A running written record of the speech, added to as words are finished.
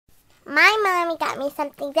my mommy got me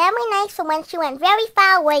something very nice for when she went very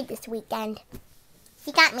far away this weekend.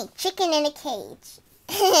 She got me chicken in a cage.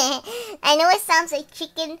 I know it sounds like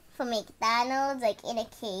chicken from McDonald's, like in a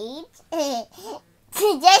cage.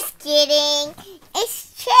 Just kidding.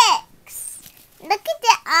 It's chicks. Look at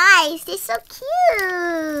their eyes. They're so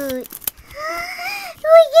cute.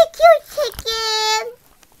 Look at cute chicken.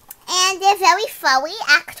 And they're very furry.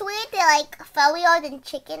 Actually, they're like furrier than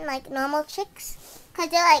chicken, like normal chicks. Because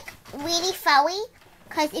they're like really furry.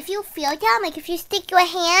 Because if you feel them, like if you stick your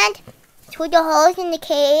hand through the holes in the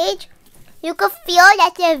cage, you can feel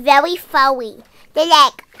that they're very furry. They're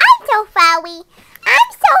like, I'm so furry.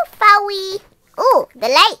 I'm so furry. Ooh, the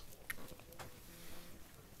light.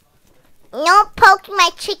 No poking my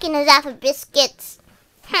chicken is off of biscuits.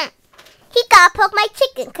 He gonna poke my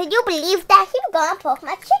chicken. Could you believe that? He gonna poke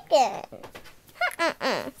my chicken.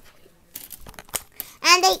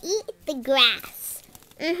 And they eat the grass.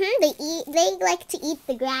 They like to eat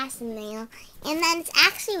the grass in there. And then it's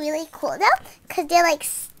actually really cool though, because they're like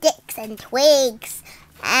sticks and twigs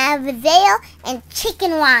over there and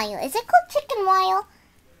chicken wire. Is it called chicken wire?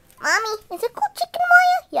 Mommy, is it called chicken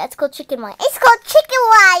wire? Yeah, it's called chicken wire. It's called chicken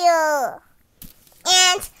wire.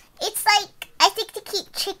 And it's like, I think to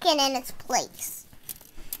keep chicken in its place.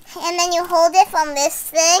 And then you hold it from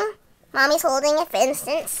this thing. Mommy's holding it, for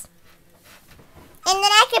instance. And then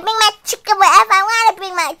I can bring my chicken wherever I want to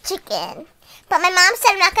bring my chicken. But my mom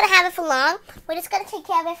said I'm not going to have it for long. We're just going to take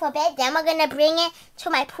care of it for a bit. Then we're going to bring it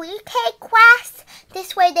to my pre-K class.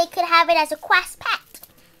 This way they could have it as a class pet.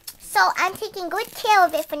 So I'm taking good care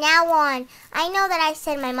of it from now on. I know that I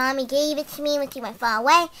said my mommy gave it to me when she went far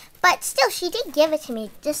away. But still, she did give it to me.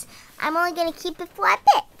 Just, I'm only going to keep it for a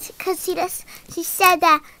bit. Because she said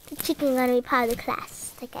that the chicken is going to be part of the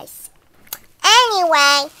class, like I said.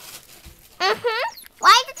 Anyway.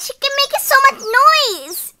 Why did chicken making so much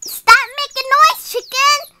noise? Stop making noise,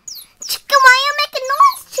 chicken. Chicken, why are you making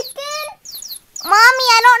noise, chicken? Mommy,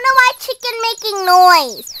 I don't know why chicken making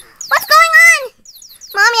noise. What's going on?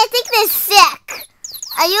 Mommy, I think they're sick.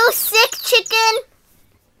 Are you sick, chicken?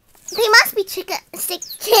 They must be chicken. Sick.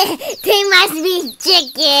 They must be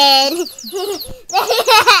chicken.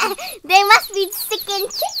 They must be sick and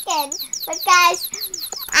chicken. Because,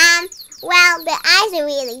 well, their eyes are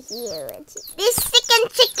really huge. This sick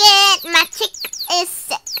and chicken, my chick is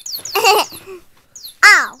sick.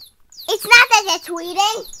 Oh, it's not that they're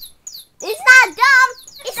tweeting. It's not dumb.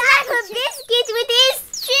 It's not for biscuits with his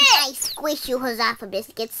chick. I squish you, Jose, for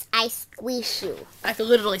biscuits. I squish you. I could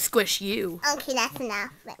literally squish you. Okay, that's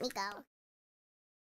enough. Let me go.